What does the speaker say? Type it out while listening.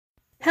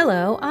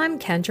Hello, I'm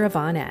Kendra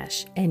Von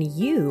Esch, and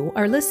you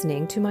are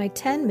listening to my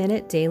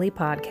 10-minute daily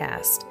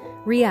podcast,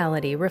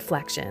 Reality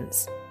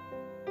Reflections.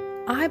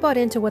 I bought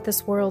into what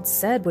this world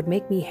said would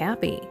make me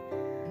happy.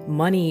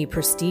 Money,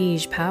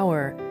 prestige,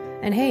 power.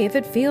 And hey, if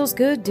it feels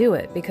good, do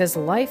it, because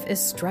life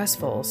is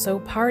stressful, so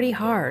party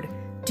hard.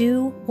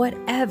 Do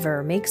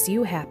whatever makes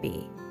you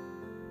happy.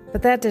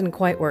 But that didn't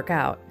quite work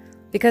out,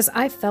 because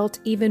I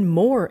felt even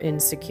more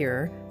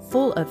insecure,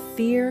 full of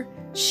fear,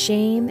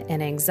 shame,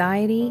 and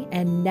anxiety,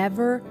 and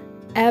never,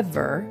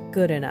 ever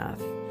good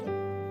enough.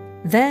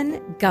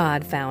 Then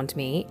God found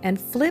me and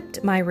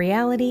flipped my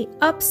reality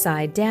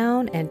upside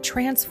down and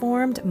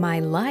transformed my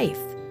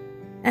life.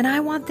 And I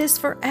want this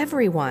for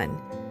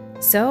everyone.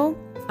 So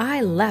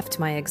I left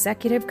my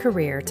executive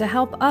career to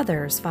help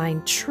others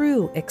find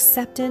true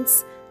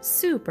acceptance,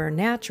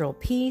 supernatural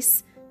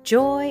peace,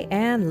 joy,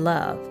 and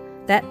love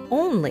that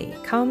only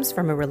comes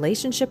from a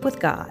relationship with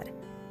God.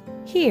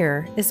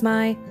 Here is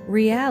my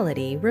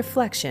reality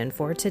reflection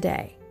for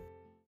today.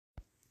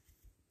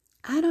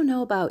 I don't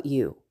know about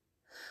you,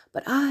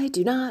 but I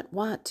do not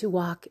want to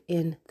walk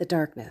in the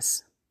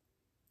darkness,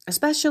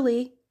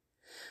 especially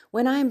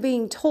when I'm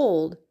being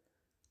told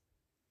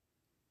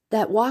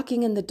that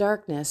walking in the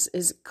darkness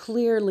is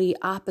clearly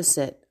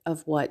opposite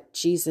of what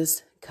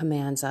Jesus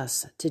commands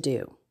us to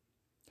do.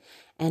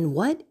 And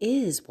what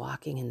is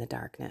walking in the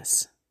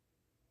darkness?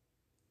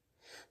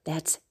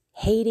 That's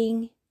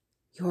hating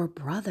your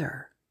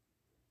brother.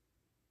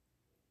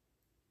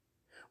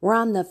 We're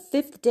on the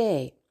 5th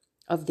day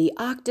of the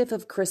octave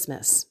of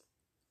Christmas,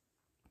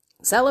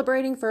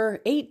 celebrating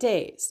for 8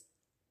 days.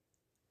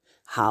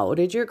 How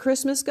did your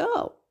Christmas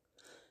go?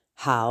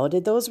 How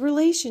did those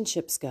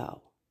relationships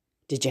go?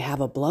 Did you have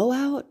a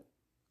blowout?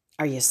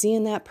 Are you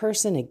seeing that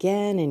person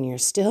again and you're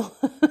still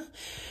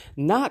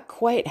not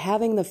quite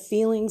having the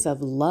feelings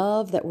of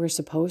love that we're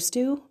supposed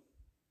to?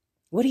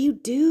 What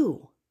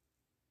do?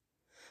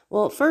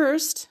 Well,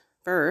 first,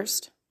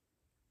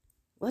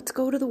 let's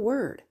go to the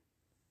Word.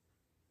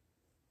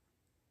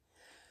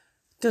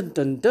 Dun,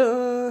 dun,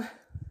 dun.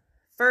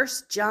 1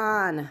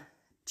 John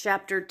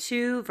chapter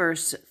 2,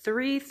 verse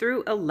 3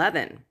 through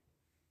 11.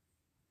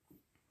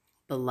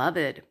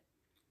 Beloved,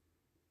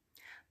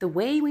 the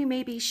way we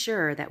may be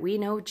sure that we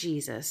know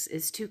Jesus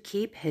is to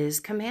keep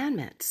his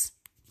commandments.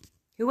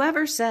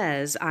 Whoever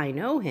says, I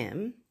know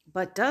him,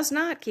 but does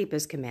not keep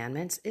his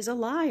commandments is a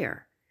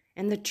liar,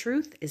 and the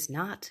truth is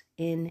not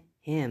in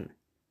him.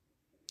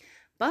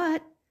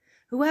 But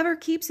whoever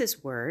keeps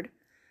his word,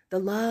 the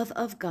love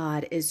of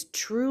God is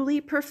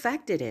truly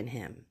perfected in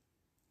him.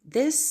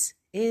 This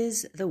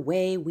is the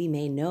way we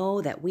may know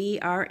that we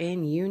are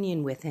in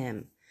union with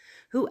him.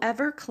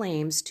 Whoever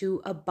claims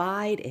to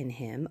abide in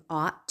him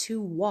ought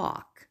to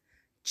walk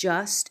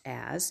just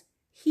as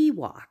he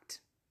walked.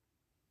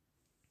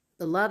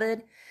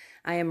 Beloved,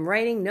 I am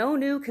writing no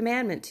new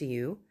commandment to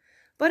you,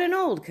 but an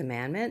old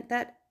commandment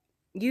that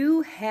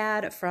you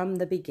had from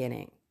the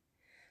beginning.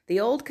 The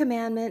old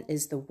commandment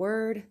is the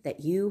word that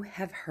you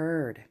have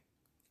heard.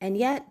 And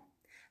yet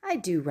I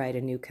do write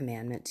a new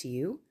commandment to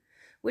you,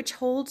 which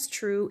holds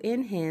true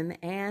in him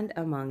and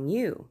among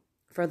you.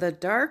 For the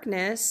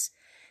darkness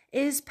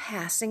is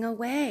passing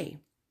away,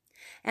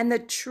 and the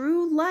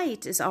true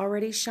light is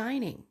already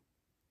shining.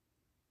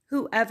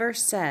 Whoever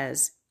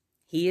says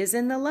he is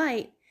in the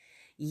light,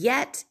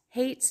 yet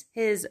hates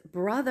his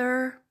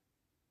brother,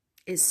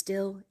 is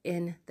still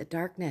in the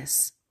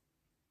darkness.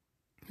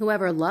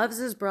 Whoever loves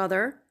his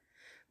brother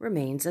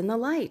remains in the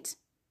light,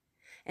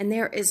 and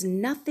there is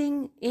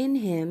nothing in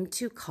him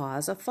to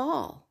cause a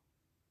fall.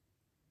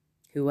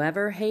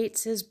 Whoever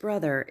hates his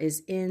brother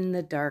is in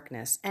the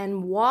darkness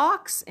and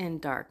walks in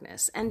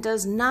darkness and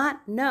does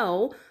not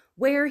know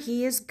where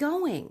he is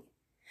going,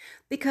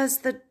 because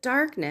the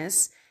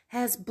darkness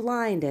has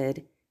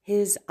blinded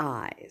his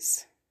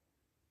eyes.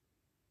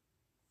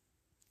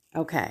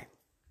 Okay.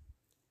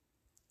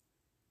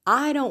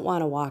 I don't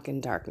want to walk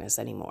in darkness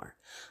anymore.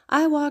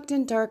 I walked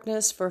in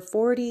darkness for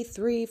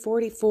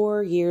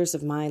 44 years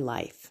of my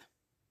life.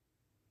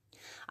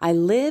 I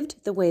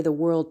lived the way the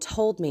world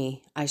told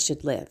me I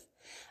should live.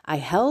 I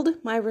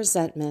held my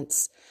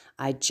resentments.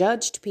 I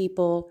judged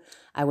people.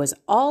 I was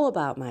all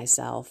about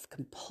myself,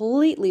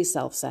 completely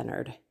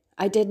self-centered.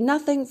 I did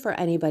nothing for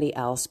anybody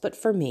else but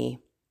for me.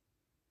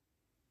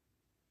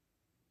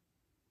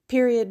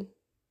 Period.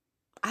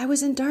 I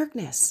was in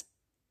darkness.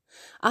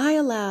 I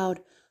allowed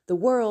the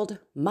world,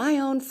 my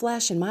own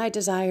flesh and my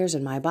desires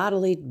and my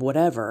bodily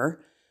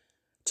whatever,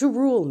 to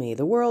rule me,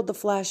 the world, the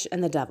flesh,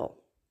 and the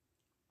devil.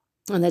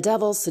 And the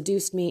devil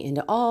seduced me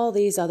into all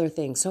these other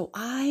things. So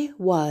I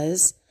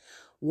was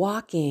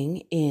walking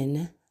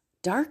in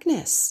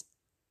darkness.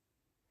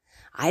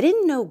 I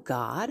didn't know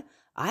God.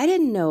 I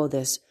didn't know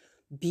this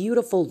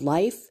beautiful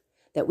life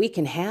that we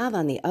can have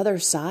on the other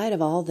side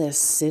of all this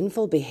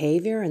sinful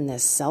behavior and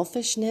this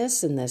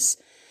selfishness and this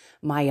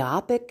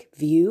myopic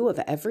view of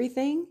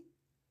everything.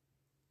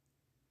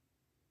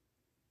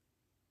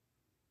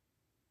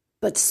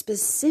 But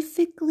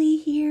specifically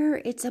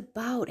here, it's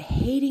about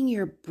hating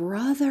your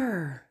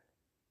brother.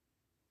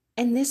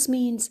 And this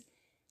means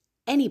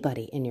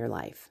anybody in your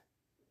life.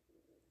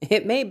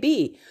 It may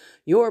be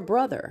your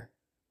brother.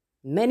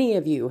 Many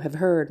of you have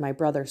heard my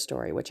brother's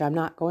story, which I'm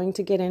not going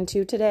to get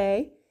into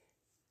today.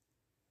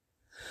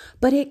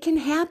 But it can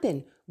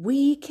happen.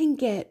 We can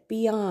get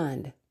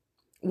beyond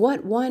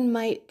what one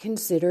might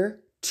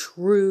consider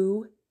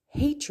true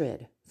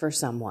hatred for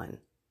someone.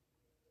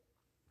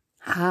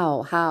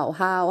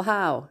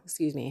 How?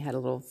 Excuse me, I had a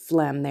little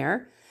phlegm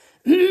there.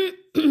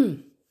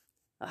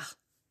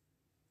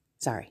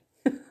 Sorry.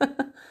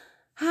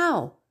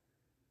 How?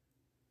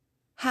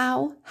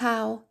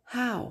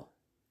 How?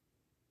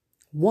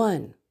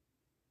 One,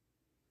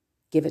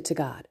 give it to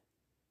God.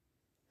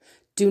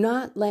 Do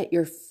not let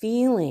your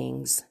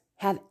feelings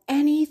have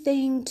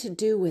anything to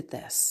do with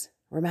this.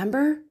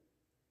 Remember?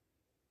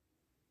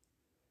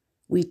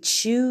 We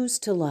choose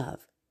to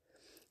love.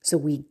 So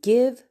we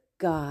give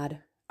God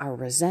our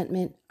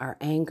resentment, our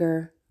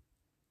anger,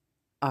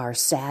 our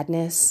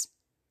sadness,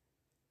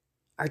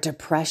 our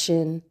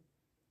depression,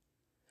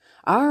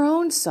 our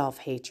own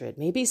self-hatred.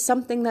 Maybe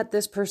something that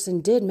this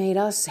person did made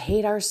us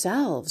hate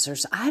ourselves, or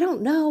I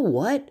don't know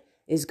what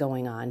is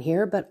going on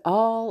here, but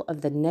all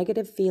of the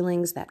negative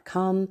feelings that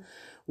come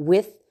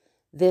with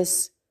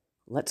this,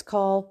 let's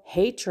call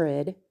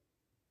hatred,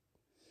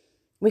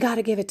 we got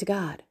to give it to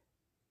God.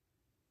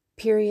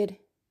 Period.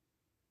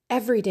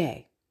 Every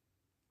day.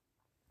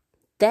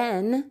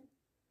 Then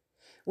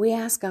we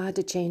ask God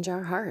to change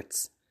our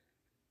hearts.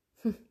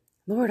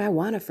 Lord, I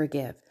want to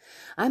forgive.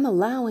 I'm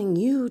allowing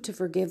you to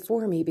forgive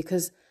for me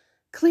because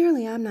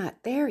clearly I'm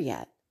not there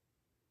yet.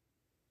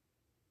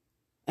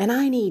 And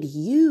I need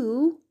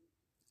you,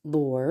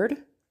 Lord,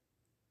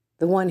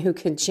 the one who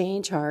can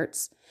change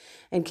hearts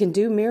and can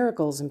do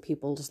miracles in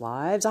people's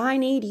lives. I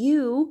need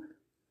you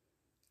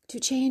to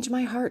change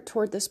my heart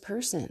toward this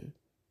person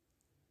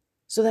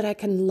so that I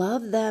can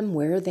love them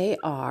where they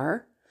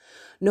are,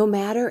 no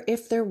matter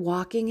if they're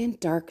walking in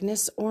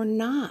darkness or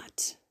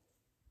not.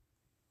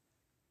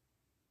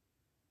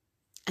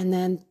 And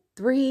then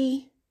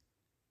 3,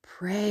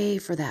 pray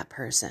for that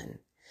person,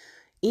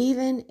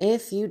 even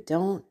if you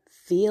don't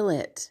feel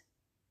it.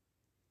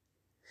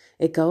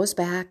 It goes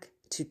back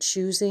to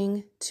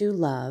choosing to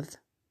love,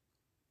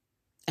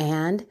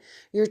 and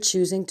you're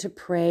choosing to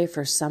pray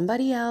for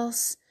somebody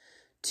else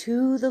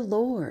to the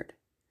Lord.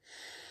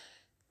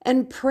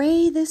 And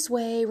pray this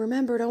way.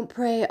 Remember, don't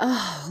pray,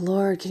 oh,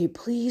 Lord, can you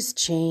please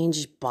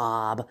change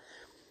Bob?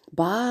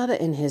 Bob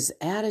and his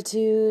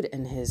attitude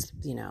and his,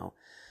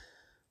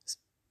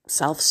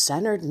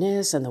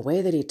 self-centeredness and the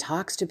way that he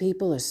talks to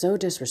people is so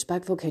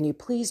disrespectful. Can you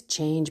please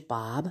change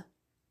Bob?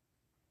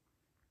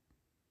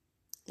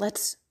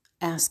 Let's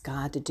ask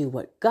God to do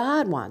what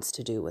God wants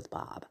to do with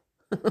Bob,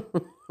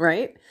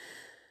 right?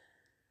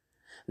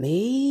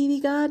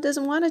 Maybe God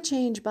doesn't want to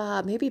change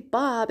Bob. Maybe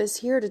Bob is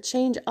here to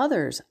change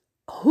others.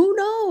 Who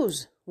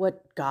knows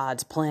what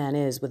God's plan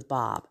is with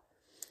Bob?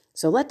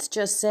 So let's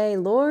just say,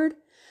 Lord,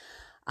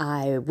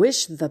 I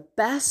wish the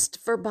best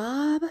for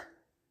Bob,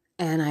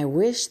 and I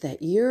wish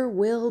that your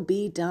will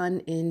be done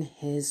in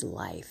his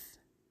life.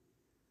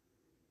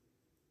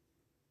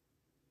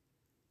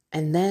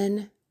 And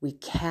then we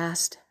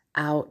cast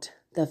out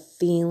the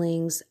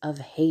feelings of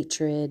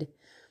hatred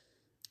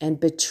and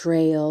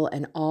betrayal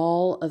and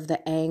all of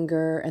the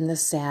anger and the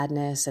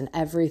sadness and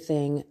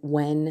everything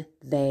when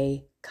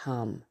they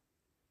come.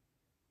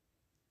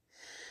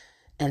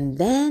 And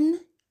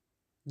then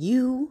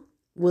you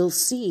will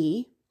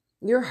see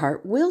your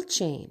heart will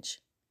change.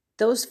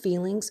 Those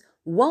feelings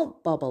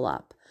won't bubble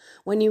up.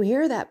 When you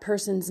hear that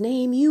person's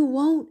name, you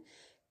won't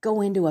go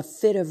into a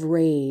fit of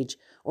rage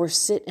or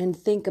sit and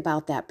think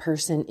about that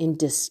person in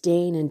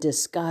disdain and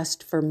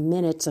disgust for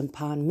minutes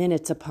upon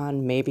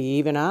maybe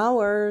even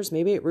hours.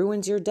 Maybe it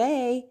ruins your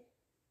day.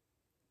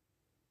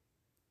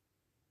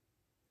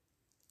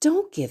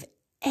 Don't give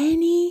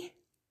any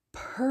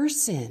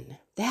person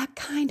that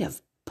kind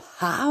of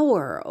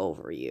power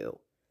over you.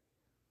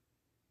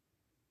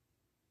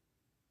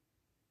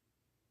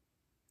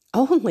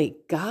 Only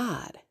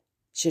God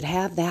should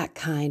have that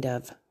kind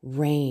of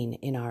reign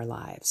in our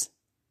lives.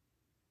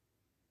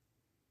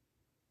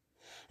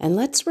 And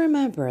let's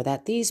remember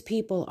that these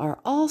people are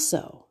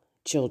also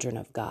children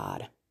of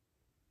God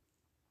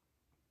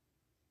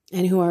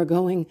and who are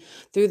going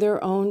through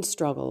their own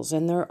struggles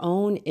and their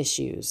own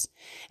issues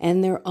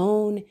and their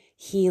own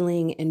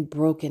healing and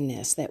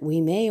brokenness that we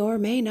may or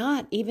may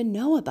not even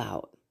know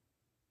about.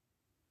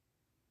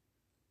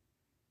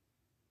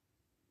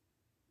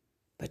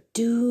 But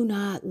do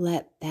not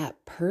let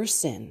that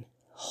person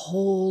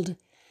hold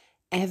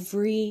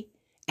every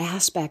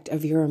aspect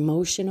of your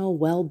emotional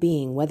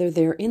well-being, whether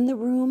they're in the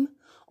room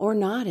or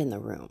not in the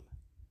room.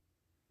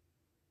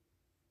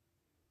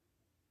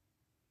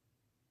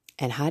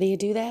 And how do you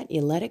do that?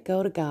 You let it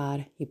go to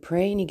God. You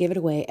pray and you give it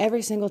away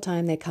every single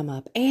time they come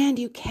up, and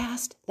you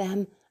cast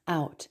them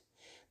out.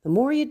 The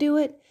more you do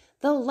it,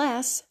 the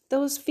less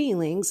those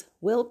feelings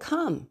will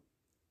come.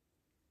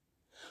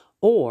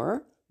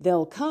 Or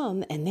they'll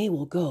come and they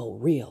will go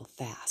real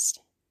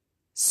fast,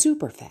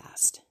 super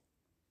fast,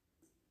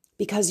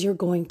 because you're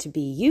going to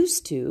be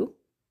used to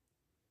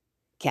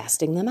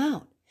casting them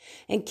out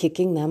and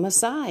kicking them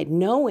aside,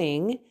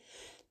 knowing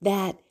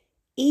that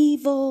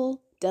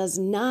evil does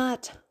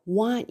not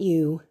want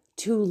you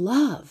to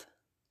love.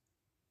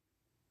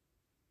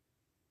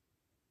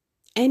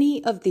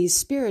 Any of these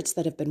spirits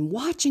that have been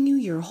watching you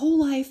your whole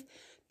life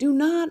do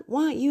not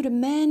want you to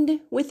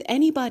mend with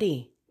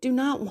anybody, do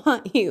not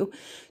want you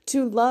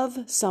to love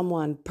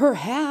someone,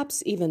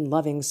 perhaps even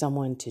loving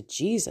someone to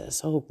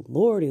Jesus. Oh,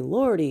 Lordy,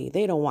 Lordy,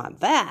 they don't want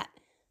that.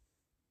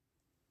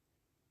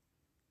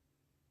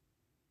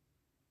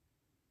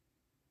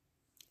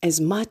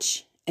 As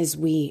much as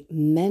we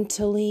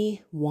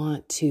mentally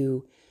want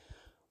to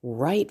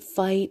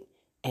fight,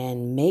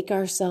 and make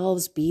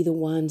ourselves be the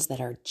ones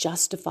that are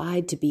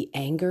justified to be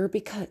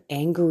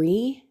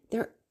angry,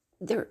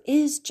 there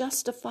is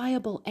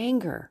justifiable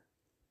anger.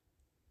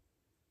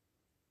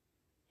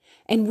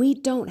 And we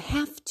don't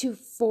have to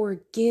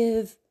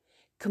forgive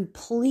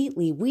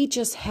completely. We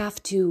just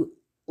have to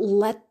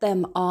let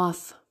them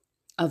off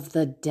of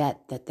the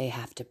debt that they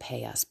have to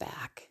pay us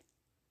back.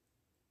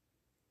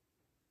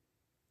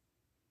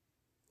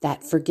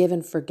 That forgive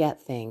and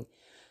forget thing,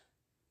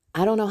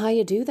 I don't know how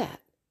you do that.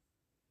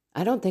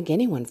 I don't think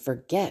anyone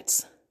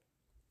forgets.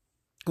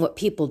 What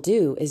people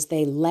do is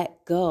they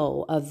let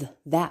go of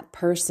that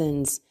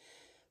person's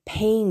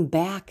paying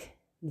back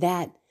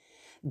that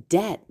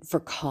debt for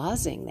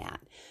causing that.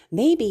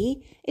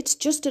 Maybe it's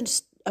just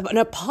an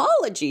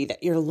apology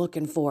that you're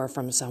looking for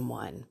from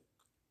someone,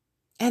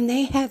 and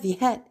they have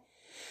yet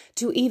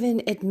to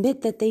even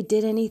admit that they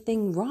did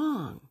anything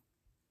wrong.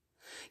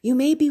 You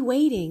may be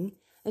waiting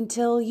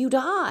until you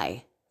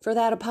die for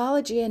that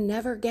apology and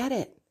never get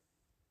it.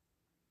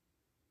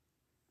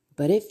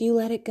 But if you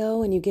let it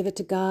go and you give it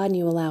to God and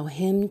you allow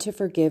Him to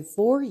forgive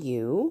for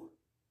you,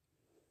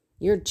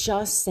 you're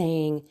just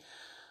saying,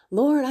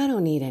 Lord, I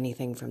don't need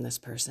anything from this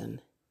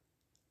person.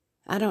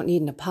 I don't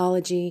need an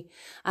apology.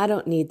 I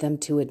don't need them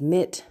to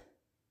admit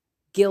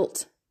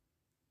guilt.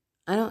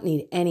 I don't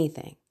need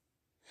anything.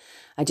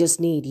 I just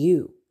need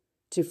you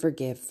to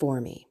forgive for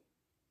me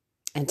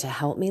and to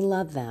help me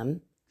love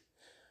them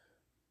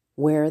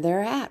where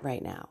they're at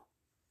right now.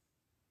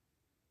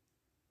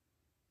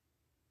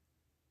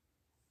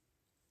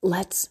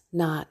 Let's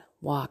not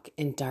walk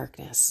in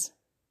darkness.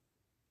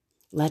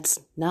 Let's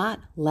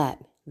not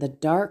let the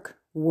dark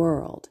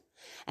world,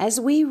 as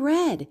we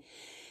read,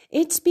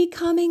 it's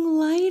becoming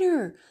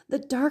lighter. The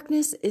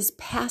darkness is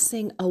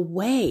passing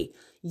away.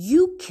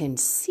 You can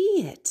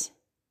see it.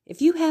 If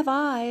you have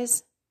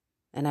eyes,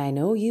 and I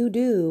know you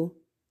do,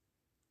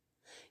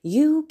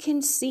 you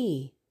can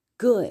see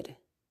good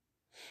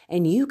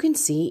and you can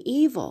see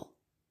evil.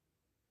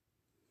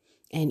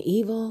 And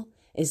evil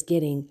is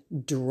getting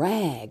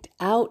dragged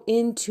out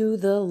into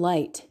the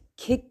light,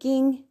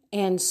 kicking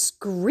and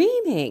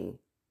screaming.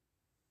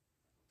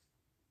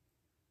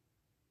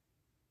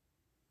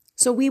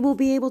 So we will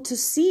be able to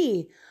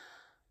see,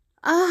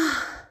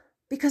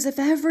 because if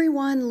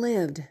everyone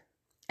lived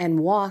and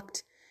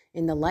walked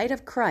in the light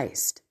of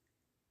Christ,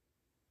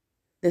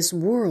 this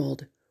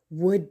world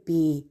would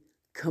be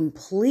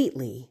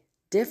completely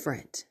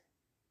different.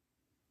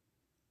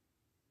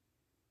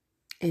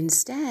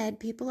 Instead,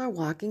 people are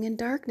walking in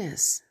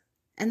darkness,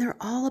 and they're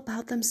all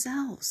about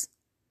themselves,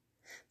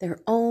 their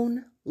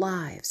own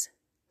lives,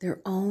 their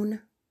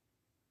own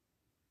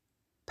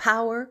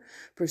power,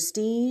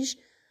 prestige,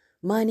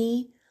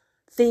 money,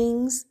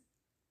 things,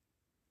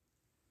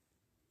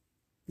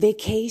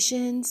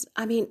 vacations.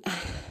 I mean,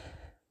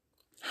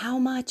 how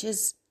much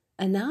is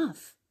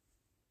enough?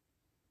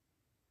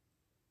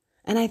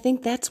 And I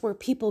think that's where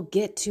people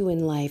get to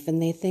in life,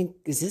 and they think,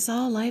 is this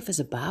all life is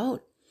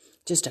about?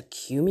 Just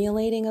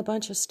accumulating a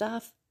bunch of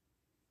stuff?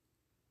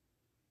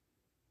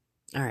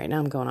 All right, now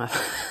I'm going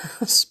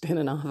off,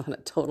 spinning off on a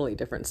totally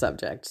different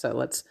subject. So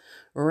let's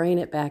rein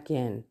it back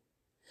in.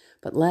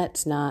 But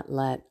let's not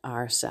let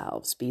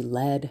ourselves be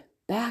led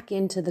back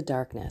into the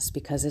darkness,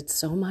 because it's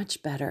so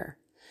much better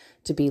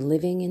to be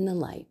living in the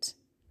light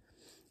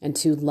and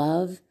to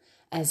love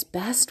as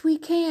best we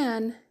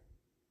can,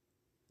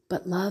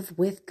 but love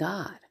with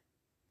God,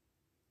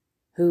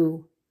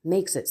 who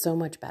makes it so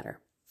much better.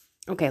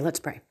 Okay, let's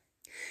pray.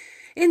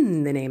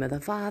 In the name of the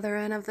Father,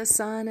 and of the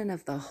Son, and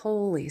of the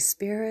Holy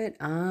Spirit.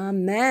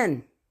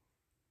 Amen.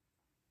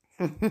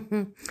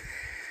 The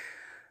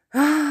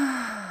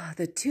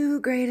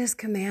two greatest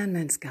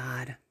commandments,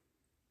 God.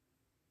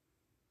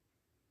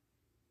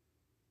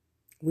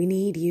 We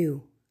need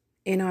you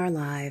in our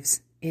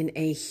lives in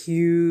a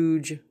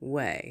huge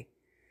way,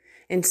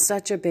 in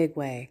such a big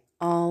way,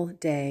 all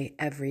day,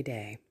 every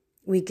day.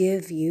 We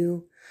give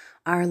you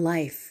our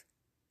life,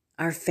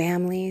 our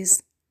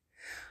families,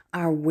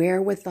 our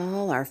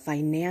wherewithal, our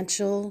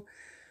financial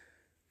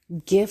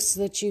gifts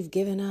that you've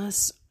given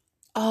us,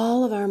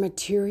 all of our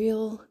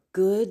material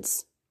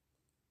goods.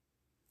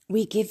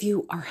 We give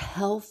you our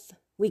health.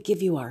 We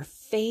give you our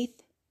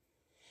faith.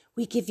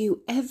 We give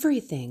you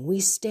everything.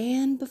 We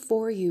stand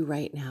before you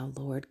right now,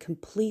 Lord,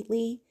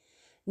 completely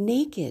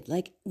naked,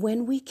 like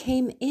when we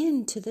came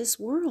into this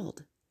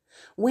world.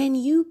 When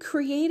you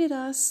created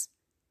us,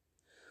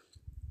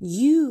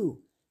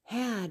 you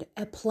had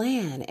a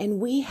plan, and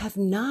we have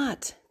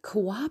not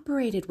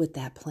cooperated with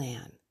that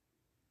plan.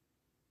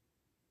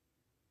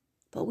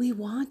 But we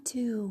want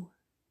to.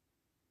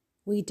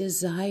 We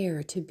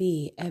desire to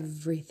be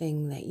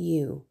everything that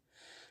you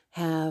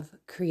have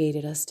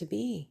created us to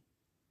be.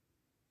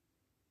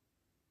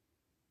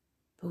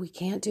 But we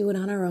can't do it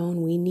on our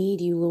own. We need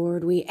you,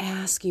 Lord. We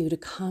ask you to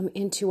come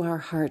into our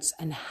hearts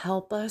and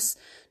help us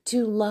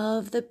to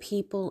love the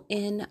people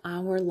in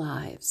our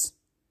lives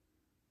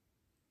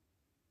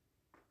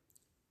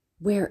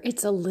where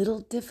it's a little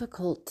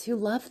difficult to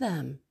love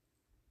them,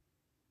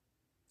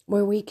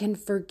 where we can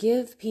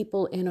forgive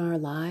people in our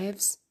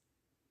lives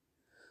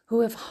who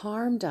have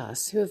harmed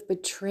us, who have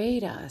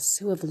betrayed us,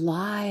 who have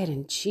lied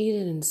and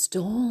cheated and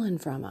stolen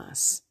from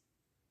us.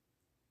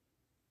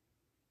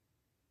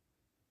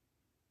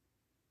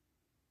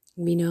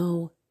 We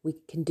know we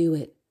can do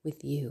it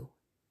with you.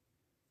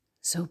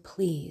 So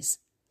please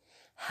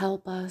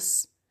help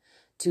us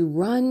to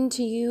run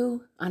to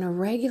you on a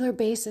regular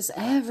basis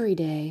every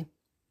day.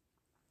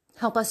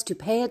 Help us to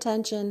pay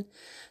attention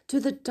to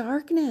the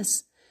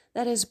darkness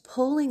that is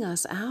pulling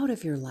us out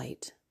of your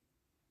light,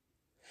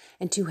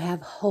 and to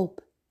have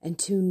hope and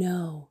to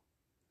know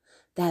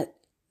that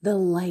the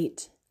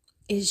light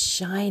is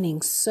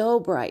shining so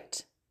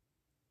bright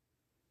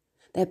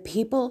that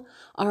people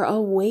are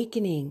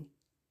awakening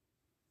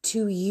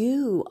to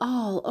you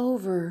all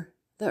over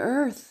the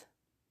earth.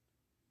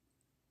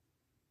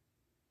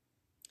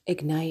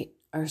 Ignite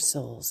our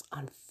souls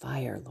on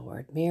fire,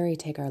 Lord. Mary,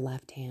 take our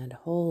left hand.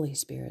 Holy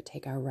Spirit,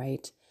 take our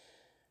right.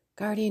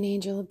 Guardian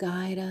angel,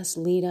 guide us,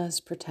 lead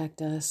us,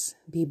 protect us.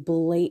 Be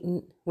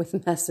blatant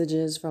with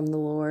messages from the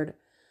Lord.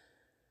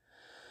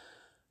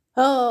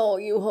 Oh,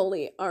 you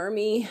holy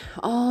army,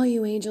 all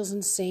you angels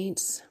and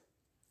saints,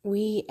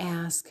 we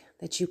ask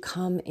that you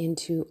come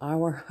into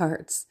our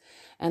hearts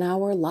and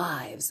our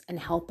lives and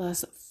help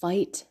us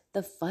fight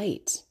the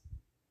fight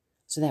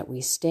so that we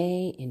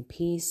stay in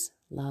peace,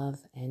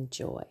 love, and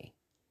joy.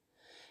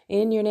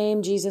 In your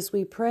name, Jesus,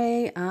 we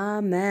pray.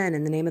 Amen.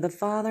 In the name of the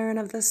Father, and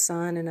of the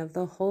Son, and of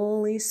the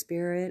Holy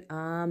Spirit.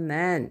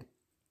 Amen.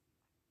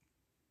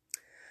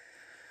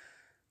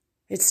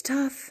 It's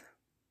tough.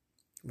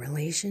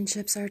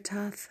 Relationships are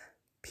tough.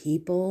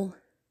 People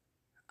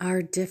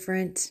are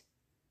different.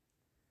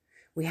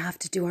 We have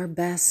to do our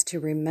best to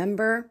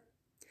remember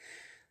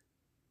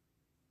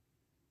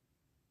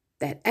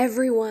that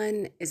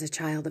everyone is a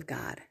child of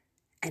God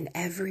and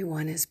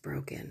everyone is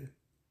broken.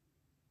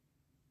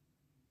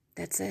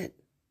 That's it.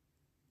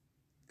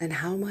 Then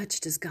how much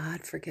does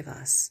God forgive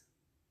us?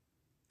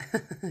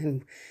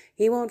 And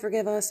he won't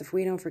forgive us if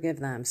we don't forgive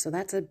them. So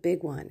that's a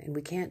big one, and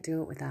we can't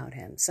do it without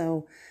him.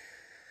 So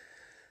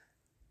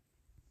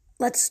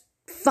let's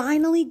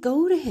finally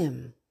go to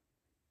him.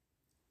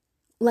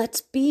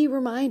 Let's be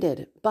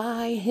reminded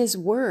by his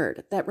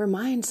word that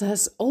reminds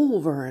us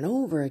over and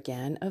over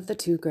again of the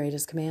two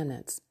greatest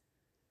commandments.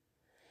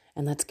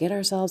 And let's get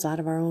ourselves out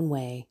of our own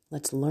way.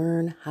 Let's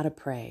learn how to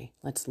pray.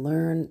 Let's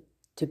learn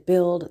to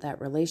build that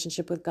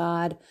relationship with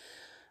God.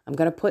 I'm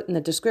going to put in the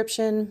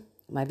description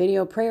my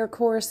video prayer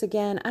course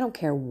again. I don't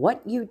care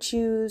what you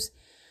choose.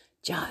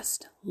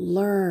 Just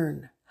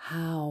learn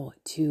how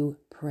to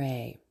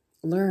pray.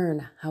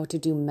 Learn how to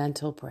do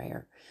mental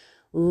prayer.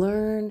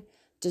 Learn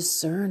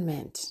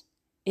discernment.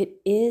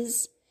 It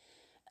is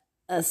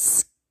a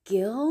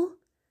skill.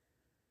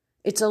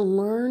 It's a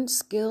learned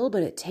skill,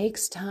 but it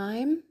takes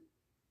time,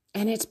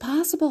 and it's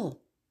possible.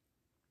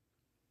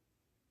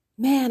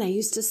 Man, I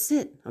used to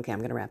sit. Okay, I'm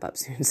going to wrap up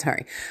soon.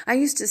 Sorry. I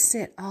used to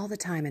sit all the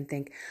time and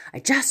think, I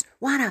just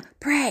want to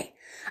pray.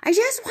 I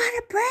just want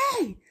to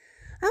pray.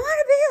 I want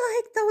to be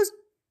like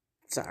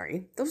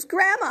those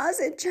grandmas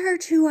at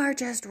church who are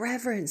just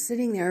reverent,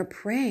 sitting there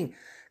praying.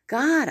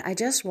 God, I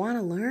just want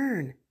to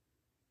learn.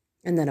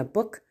 And then a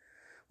book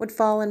would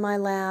fall in my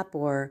lap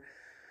or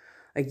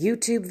a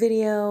YouTube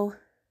video.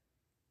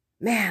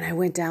 Man, I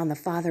went down the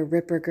Father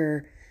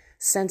Ripperger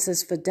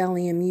Sensus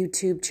Fidelium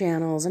YouTube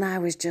channels, and I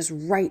was just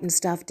writing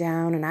stuff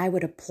down, and I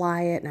would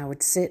apply it, and I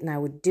would sit and I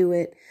would do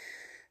it.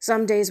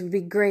 Some days would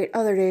be great,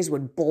 other days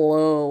would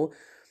blow,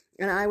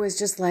 and I was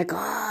just like,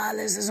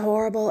 this is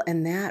horrible.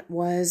 And that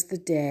was the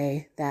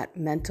day that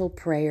mental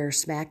prayer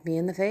smacked me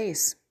in the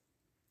face.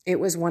 It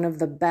was one of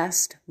the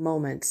best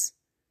moments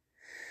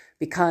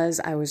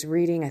because I was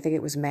reading, I think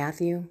it was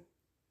Matthew,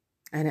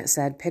 and it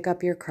said, pick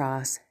up your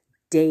cross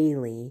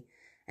daily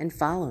and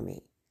follow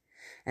me.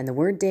 And the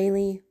word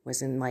daily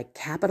was in like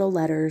capital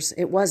letters.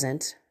 It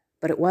wasn't,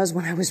 but it was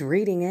when I was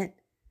reading it.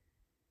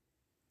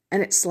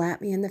 And it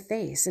slapped me in the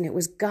face. And it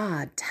was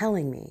God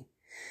telling me,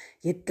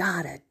 you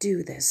gotta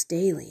do this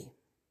daily.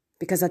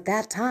 Because at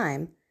that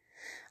time,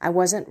 I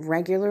wasn't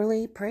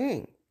regularly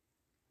praying.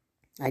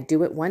 I'd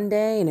do it one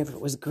day, and if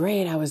it was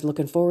great, I was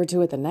looking forward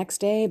to it the next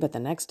day, but the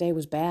next day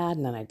was bad,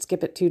 and then I'd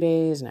skip it 2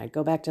 days, and I'd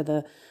go back to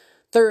the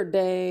third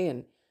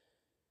day.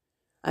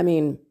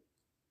 And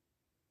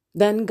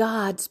then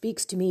God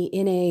speaks to me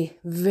in a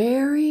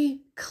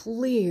very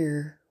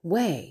clear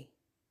way.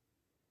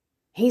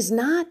 He's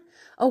not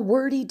a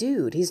wordy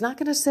dude. He's not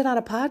going to sit on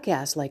a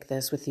podcast like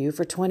this with you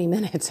for 20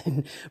 minutes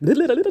and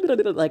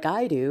like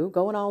I do,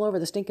 going all over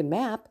the stinking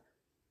map.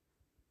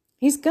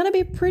 He's going to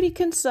be pretty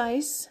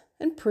concise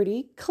and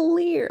pretty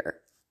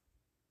clear.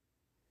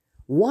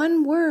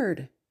 One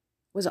word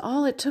was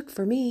all it took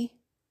for me.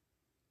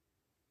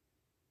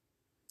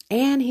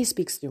 And he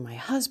speaks through my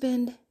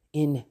husband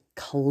in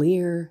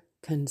clear,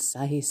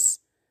 concise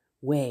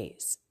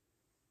ways.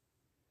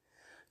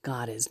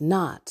 God is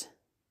not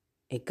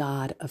a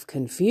God of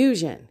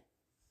confusion.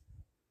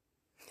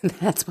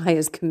 That's why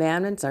his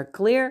commandments are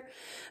clear.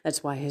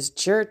 That's why his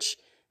church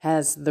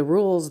has the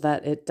rules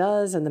that it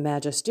does and the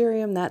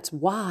magisterium. That's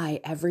why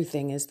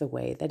everything is the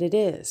way that it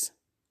is.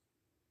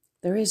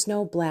 There is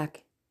no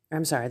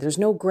there's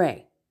no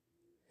gray.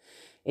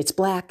 It's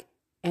black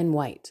and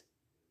white.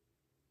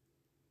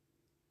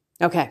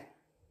 Okay.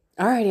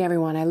 All righty,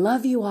 everyone. I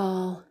love you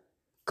all.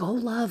 Go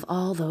love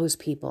all those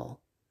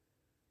people.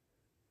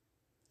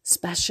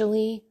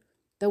 Especially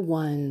the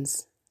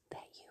ones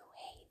that you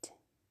hate.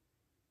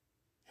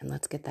 And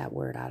let's get that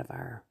word out of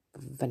our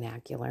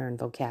vernacular and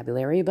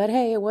vocabulary. But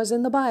hey, it was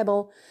in the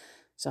Bible,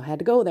 so I had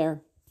to go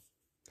there.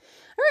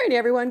 All righty,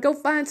 everyone. Go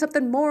find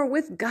something more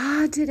with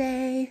God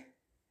today.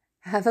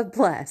 Have a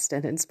blessed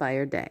and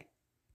inspired day.